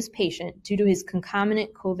therapy in this patient due to his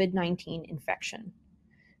concomitant COVID-19 infection.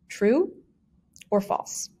 True or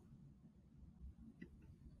false?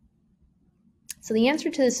 So the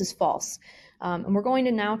answer to this is false. And we're going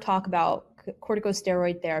to now talk about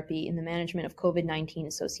corticosteroid therapy in the management of COVID-19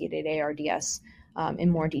 associated ARDS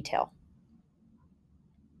in more detail.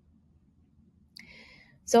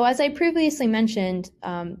 So as I previously mentioned,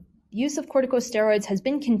 use of corticosteroids has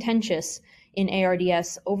been contentious in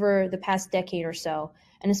ARDS over the past decade or so,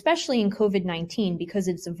 and especially in COVID-19 because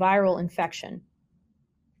it's a viral infection.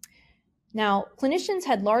 Now, clinicians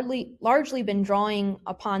had largely been drawing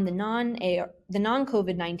upon the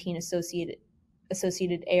non-COVID-19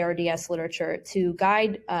 associated ARDS literature to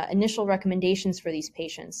guide initial recommendations for these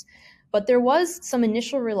patients. But there was some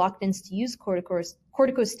initial reluctance to use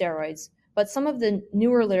corticosteroids, but some of the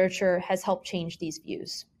newer literature has helped change these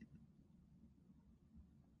views.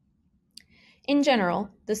 In general,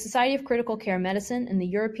 the Society of Critical Care Medicine and the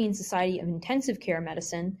European Society of Intensive Care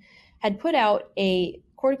Medicine had put out a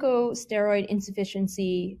corticosteroid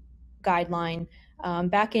insufficiency guideline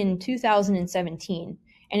back in 2017,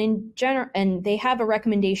 and they have a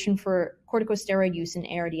recommendation for corticosteroid use in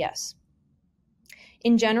ARDS.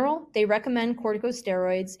 In general, they recommend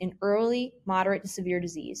corticosteroids in early, moderate to severe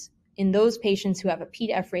disease in those patients who have a P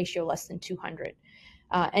to F ratio less than 200.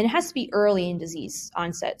 And it has to be early in disease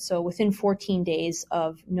onset, so within 14 days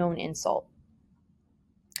of known insult.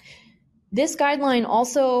 This guideline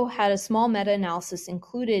also had a small meta-analysis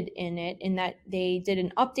included in it, in that they did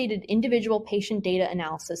an updated individual patient data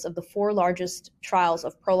analysis of the 4 largest trials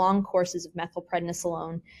of prolonged courses of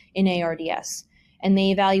methylprednisolone in ARDS, and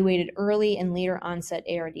they evaluated early and later onset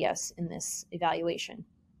ARDS in this evaluation.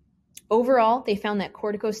 Overall, they found that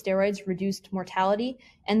corticosteroids reduced mortality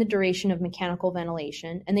and the duration of mechanical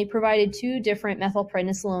ventilation, and they provided 2 different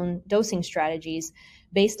methylprednisolone dosing strategies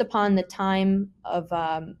based upon the time of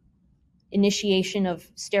initiation of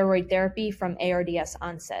steroid therapy from ARDS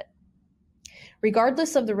onset.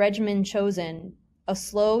 Regardless of the regimen chosen, a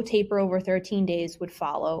slow taper over 13 days would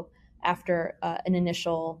follow after an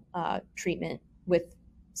initial treatment with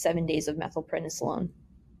 7 days of methylprednisolone.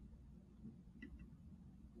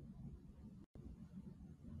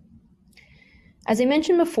 As I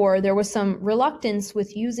mentioned before, there was some reluctance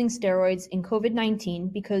with using steroids in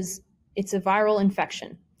COVID-19 because it's a viral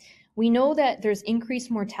infection. We know that there's increased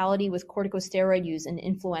mortality with corticosteroid use in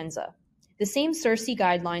influenza. The same CIRSE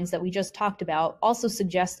guidelines that we just talked about also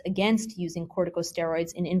suggest against using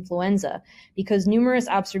corticosteroids in influenza because numerous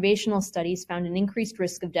observational studies found an increased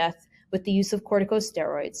risk of death with the use of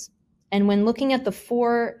corticosteroids. And when looking at the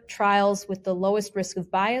 4 trials with the lowest risk of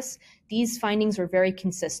bias, these findings were very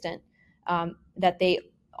consistent. That they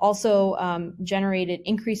also generated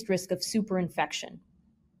increased risk of superinfection.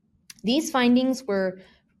 These findings were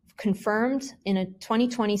confirmed in a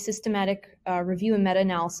 2020 systematic review and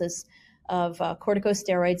meta-analysis of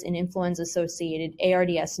corticosteroids in influenza-associated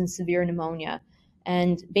ARDS and severe pneumonia.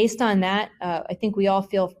 And based on that, I think we all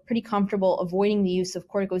feel pretty comfortable avoiding the use of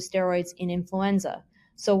corticosteroids in influenza.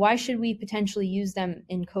 So why should we potentially use them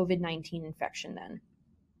in COVID-19 infection then?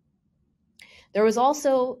 There was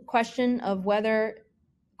also question of whether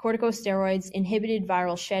corticosteroids inhibited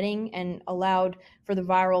viral shedding and allowed for the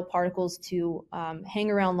viral particles to hang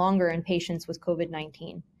around longer in patients with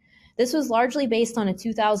COVID-19. This was largely based on a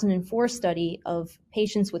 2004 study of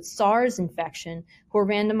patients with SARS infection who were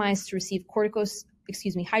randomized to receive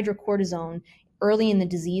hydrocortisone early in the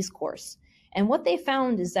disease course. And what they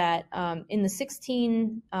found is that in the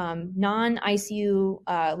 16 non-ICU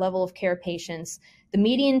level of care patients, the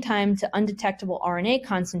median time to undetectable RNA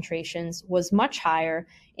concentrations was much higher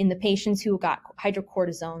in the patients who got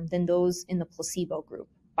hydrocortisone than those in the placebo group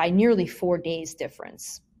by nearly 4 days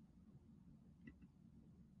difference.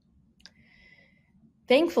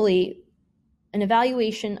 Thankfully, an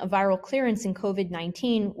evaluation of viral clearance in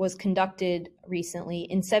COVID-19 was conducted recently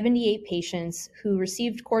in 78 patients who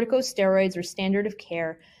received corticosteroids or standard of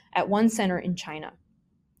care at one center in China.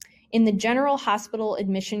 In the general hospital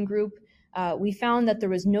admission group, we found that there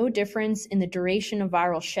was no difference in the duration of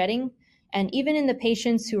viral shedding, and even in the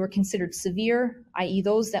patients who were considered severe, i.e.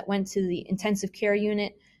 those that went to the intensive care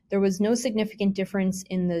unit, there was no significant difference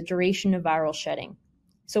in the duration of viral shedding.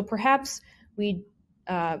 So perhaps we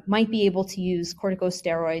might be able to use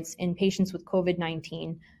corticosteroids in patients with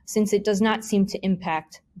COVID-19 since it does not seem to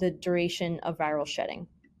impact the duration of viral shedding.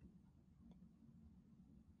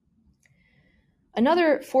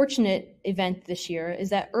 Another fortunate event this year is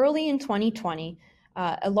that early in 2020,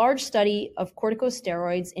 a large study of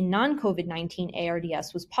corticosteroids in non-COVID-19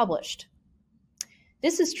 ARDS was published.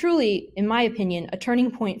 This is truly, in my opinion, a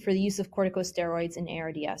turning point for the use of corticosteroids in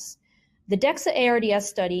ARDS. The DEXA-ARDS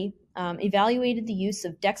study evaluated the use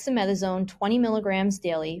of dexamethasone 20 milligrams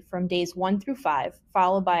daily from days 1 through 5,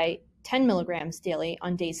 followed by 10 milligrams daily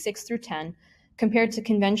on days 6 through 10, compared to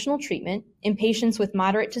conventional treatment in patients with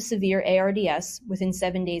moderate to severe ARDS within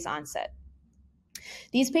 7 days onset.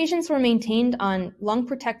 These patients were maintained on lung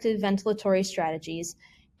protective ventilatory strategies,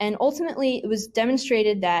 and ultimately it was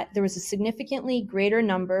demonstrated that there was a significantly greater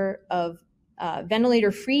number of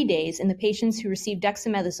ventilator-free days in the patients who received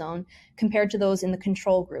dexamethasone compared to those in the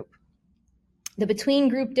control group. The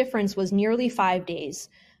between-group difference was nearly 5 days,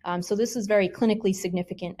 so this is very clinically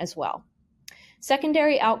significant as well.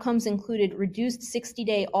 Secondary outcomes included reduced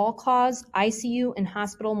 60-day all-cause, ICU, and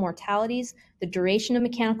hospital mortalities, the duration of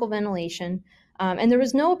mechanical ventilation, and there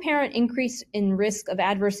was no apparent increase in risk of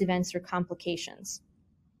adverse events or complications.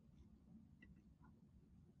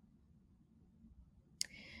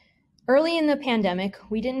 Early in the pandemic,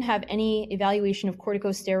 we didn't have any evaluation of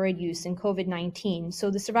corticosteroid use in COVID-19, so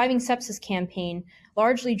the Surviving Sepsis campaign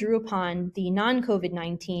largely drew upon the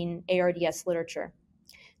non-COVID-19 ARDS literature.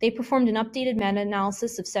 They performed an updated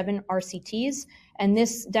meta-analysis of 7 RCTs, and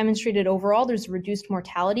this demonstrated overall there's reduced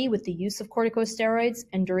mortality with the use of corticosteroids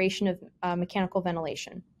and duration of mechanical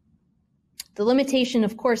ventilation. The limitation,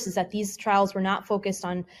 of course, is that these trials were not focused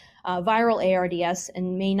on viral ARDS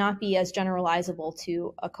and may not be as generalizable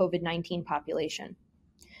to a COVID-19 population.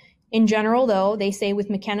 In general, though, they say with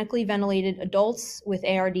mechanically ventilated adults with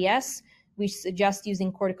ARDS, we suggest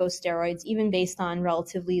using corticosteroids even based on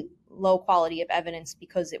relatively low quality of evidence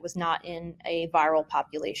because it was not in a viral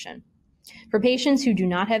population. For patients who do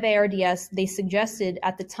not have ARDS, they suggested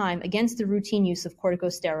at the time against the routine use of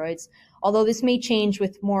corticosteroids, although this may change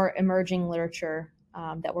with more emerging literature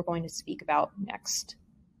that we're going to speak about next.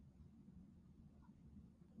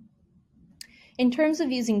 In terms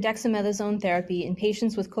of using dexamethasone therapy in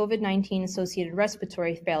patients with COVID-19 associated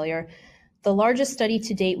respiratory failure, the largest study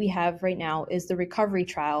to date we have right now is the RECOVERY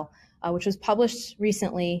trial, which was published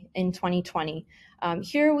recently in 2020.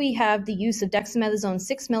 Here we have the use of dexamethasone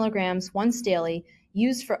 6 milligrams once daily,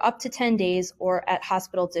 used for up to 10 days or at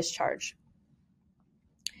hospital discharge.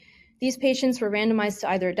 These patients were randomized to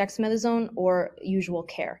either dexamethasone or usual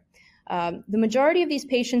care. The majority of these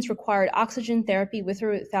patients required oxygen therapy with or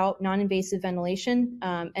without non-invasive ventilation,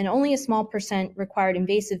 and only a small percent required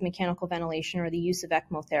invasive mechanical ventilation or the use of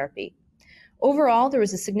ECMO therapy. Overall, there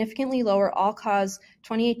was a significantly lower all-cause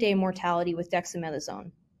 28-day mortality with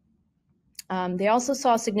dexamethasone. They also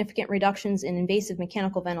saw significant reductions in invasive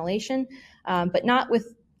mechanical ventilation, but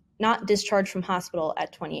not discharge from hospital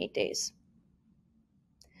at 28 days.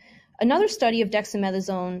 Another study of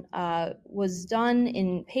dexamethasone was done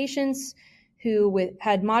in patients who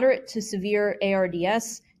had moderate to severe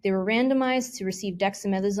ARDS. They were randomized to receive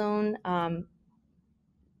dexamethasone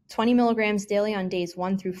 20 milligrams daily on days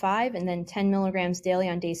 1 through 5, and then 10 milligrams daily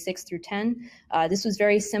on days 6 through 10. This was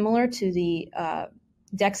very similar to the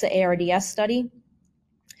DEXA-ARDS study.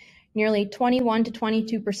 Nearly 21 to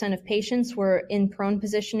 22% of patients were in prone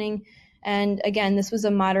positioning, and again, this was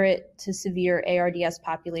a moderate to severe ARDS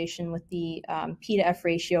population with the P to F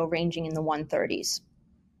ratio ranging in the 130s.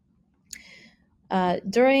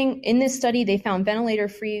 In this study, they found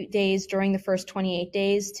ventilator-free days during the first 28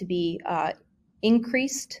 days to be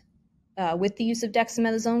increased with the use of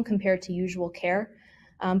dexamethasone compared to usual care.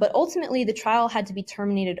 But ultimately, the trial had to be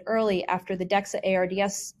terminated early after the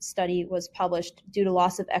DEXA-ARDS study was published due to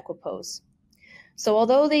loss of equipoise. So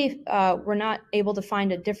although they were not able to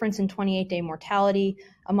find a difference in 28-day mortality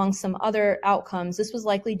among some other outcomes, this was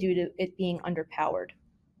likely due to it being underpowered.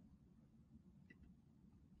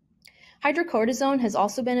 Hydrocortisone has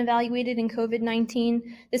also been evaluated in COVID-19.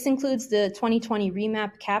 This includes the 2020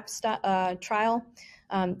 REMAP-CAP trial.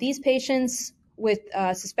 These patients with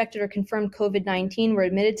suspected or confirmed COVID-19 were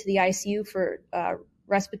admitted to the ICU for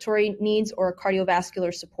respiratory needs or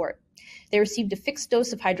cardiovascular support. They received a fixed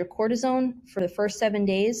dose of hydrocortisone for the first 7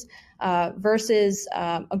 days versus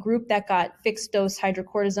a group that got fixed dose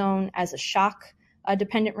hydrocortisone as a shock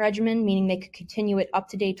dependent regimen, meaning they could continue it up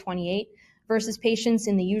to day 28, versus patients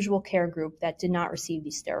in the usual care group that did not receive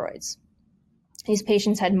these steroids. These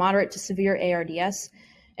patients had moderate to severe ARDS,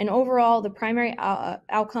 and overall, the primary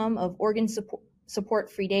outcome of organ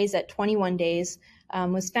support-free days at 21 days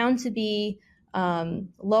was found to be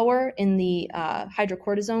lower in the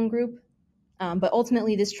hydrocortisone group, but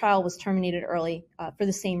ultimately this trial was terminated early for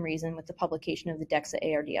the same reason with the publication of the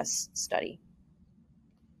DEXA ARDS study.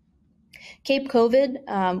 Cape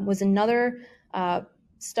COVID was another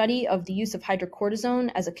study of the use of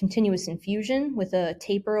hydrocortisone as a continuous infusion with a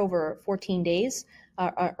taper over 14 days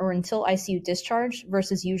or until ICU discharge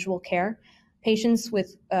versus usual care. Patients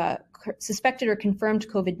with suspected or confirmed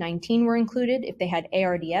COVID-19 were included if they had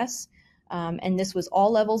ARDS, and this was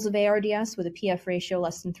all levels of ARDS with a PF ratio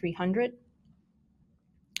less than 300.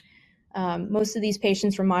 Most of these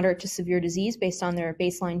patients were moderate to severe disease based on their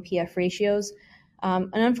baseline PF ratios.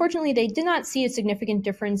 And unfortunately, they did not see a significant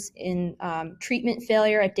difference in treatment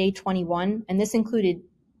failure at day 21, and this included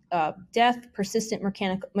death, persistent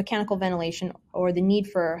mechanical ventilation, or the need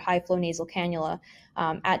for high-flow nasal cannula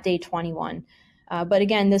at day 21. But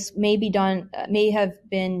again, this may have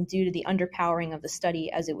been due to the underpowering of the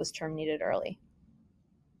study as it was terminated early.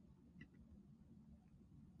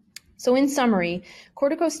 So in summary,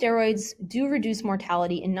 corticosteroids do reduce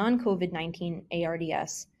mortality in non-COVID-19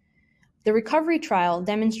 ARDS. The recovery trial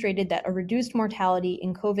demonstrated that a reduced mortality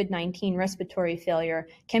in COVID-19 respiratory failure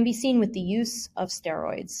can be seen with the use of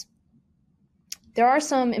steroids. There are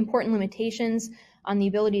some important limitations on the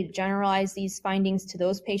ability to generalize these findings to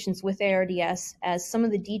those patients with ARDS, as some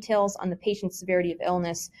of the details on the patient's severity of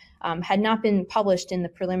illness had not been published in the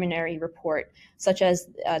preliminary report, such as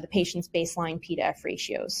the patient's baseline P to F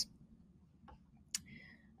ratios.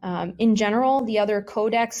 In general, the other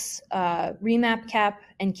CODEX, REMAP-CAP,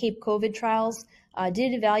 and CAPE COVID trials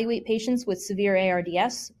did evaluate patients with severe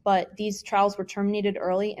ARDS, but these trials were terminated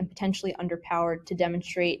early and potentially underpowered to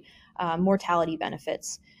demonstrate mortality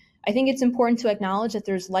benefits. I think it's important to acknowledge that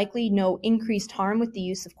there's likely no increased harm with the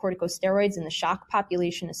use of corticosteroids in the shock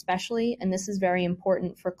population especially, and this is very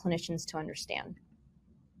important for clinicians to understand.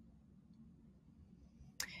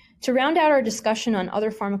 To round out our discussion on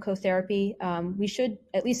other pharmacotherapy, we should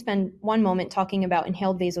at least spend one moment talking about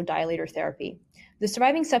inhaled vasodilator therapy. The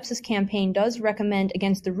Surviving Sepsis Campaign does recommend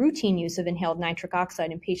against the routine use of inhaled nitric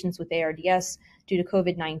oxide in patients with ARDS due to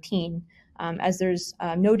COVID-19, as there's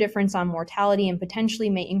no difference on mortality and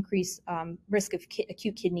potentially may increase risk of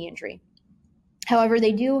acute kidney injury. However,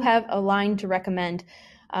 they do have a line to recommend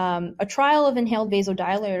a trial of inhaled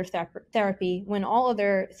vasodilator therapy when all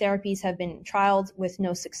other therapies have been trialed with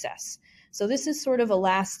no success. So this is sort of a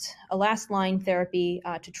last line therapy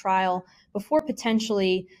to trial before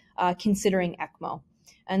potentially considering ECMO.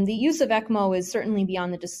 And the use of ECMO is certainly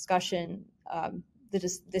beyond the discussion,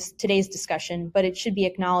 today's discussion, but it should be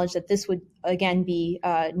acknowledged that this would again be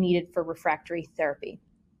needed for refractory therapy.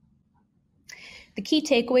 The key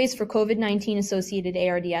takeaways for COVID-19 associated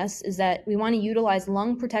ARDS is that we want to utilize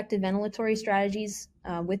lung protective ventilatory strategies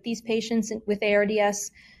with these patients with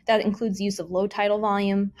ARDS. That includes use of low tidal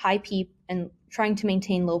volume, high PEEP, and trying to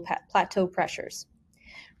maintain low plateau pressures.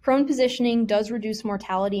 Prone positioning does reduce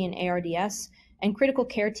mortality in ARDS, and critical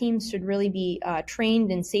care teams should really be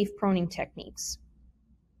trained in safe proning techniques.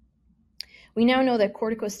 We now know that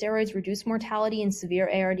corticosteroids reduce mortality in severe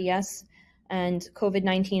ARDS and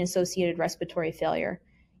COVID-19 associated respiratory failure.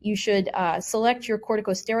 You should select your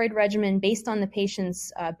corticosteroid regimen based on the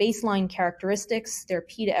patient's baseline characteristics, their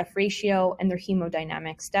P to F ratio, and their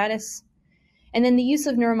hemodynamic status. And then the use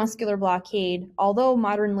of neuromuscular blockade, although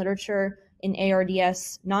modern literature in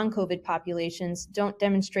ARDS non-COVID populations don't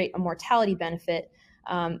demonstrate a mortality benefit,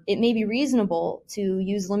 it may be reasonable to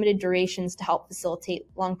use limited durations to help facilitate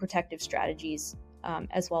lung protective strategies,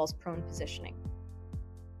 as well as prone positioning.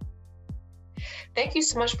 Thank you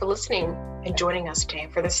so much for listening and joining us today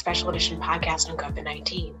for this special edition podcast on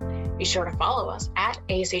COVID-19. Be sure to follow us at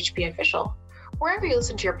ASHP Official, wherever you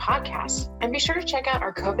listen to your podcasts, and be sure to check out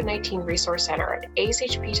our COVID-19 Resource Center at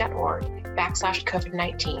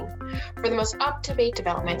ashp.org/COVID-19 for the most up-to-date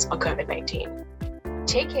developments on COVID-19.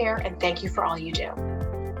 Take care, and thank you for all you do.